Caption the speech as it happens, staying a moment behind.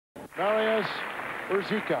Marius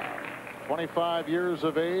URZICA, 25 years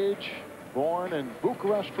of age, born in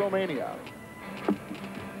Bucharest, Romania. Watch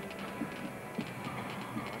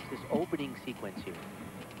this opening sequence here.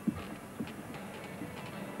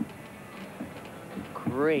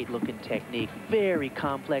 Great looking technique, very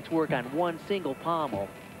complex work on one single pommel.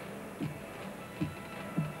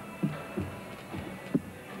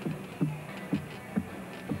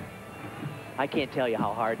 I can't tell you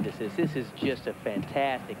how hard this is. This is just a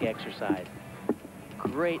fantastic exercise.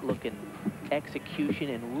 Great looking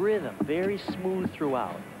execution and rhythm, very smooth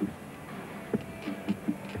throughout.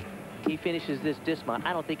 He finishes this dismount.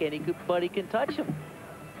 I don't think anybody can touch him.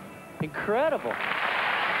 Incredible.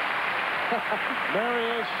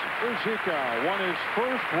 Marius URZICA won his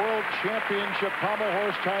first World Championship pommel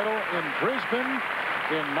horse title in Brisbane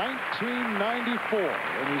in 1994.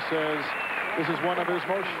 And he says this is one of his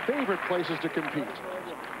most favorite places to compete.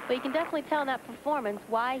 But you can definitely tell in that performance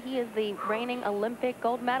why he is the reigning Olympic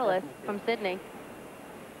gold medalist from Sydney.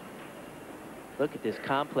 Look at this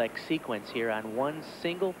complex sequence here on one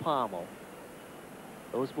single pommel.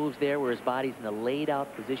 Those moves there where his body's in the laid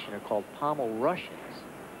out position are called pommel Russians.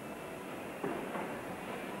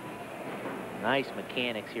 Nice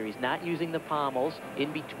mechanics here. He's not using the pommels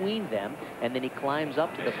in between them, and then he climbs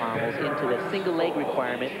up to the pommels into the single leg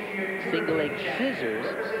requirement. Single leg scissors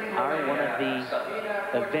are one of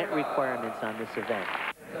the event requirements on this event.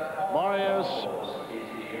 Marius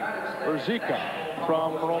URZICA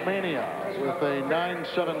from Romania with a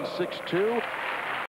 9.762.